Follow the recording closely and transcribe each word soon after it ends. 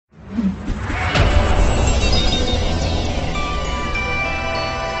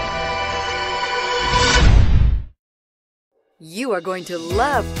You are going to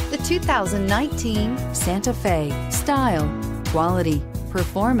love the 2019 Santa Fe. Style, quality,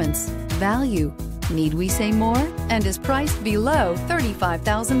 performance, value. Need we say more? And is priced below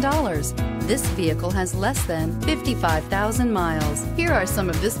 $35,000. This vehicle has less than 55,000 miles. Here are some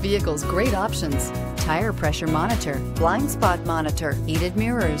of this vehicle's great options: tire pressure monitor, blind spot monitor, heated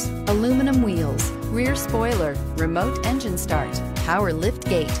mirrors, aluminum wheels, rear spoiler, remote engine start, power lift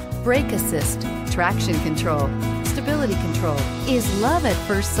gate, brake assist, traction control, stability control. Is love at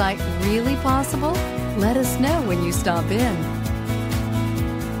first sight really possible? Let us know when you stop in.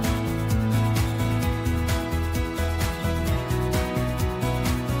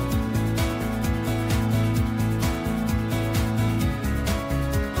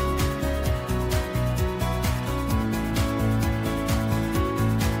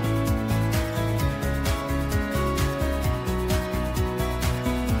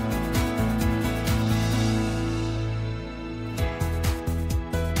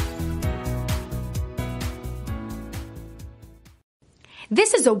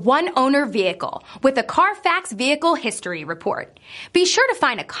 This is a one-owner vehicle with a Carfax Vehicle History Report. Be sure to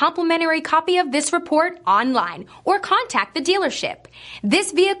find a complimentary copy of this report online or contact the dealership.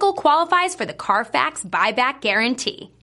 This vehicle qualifies for the Carfax Buyback Guarantee.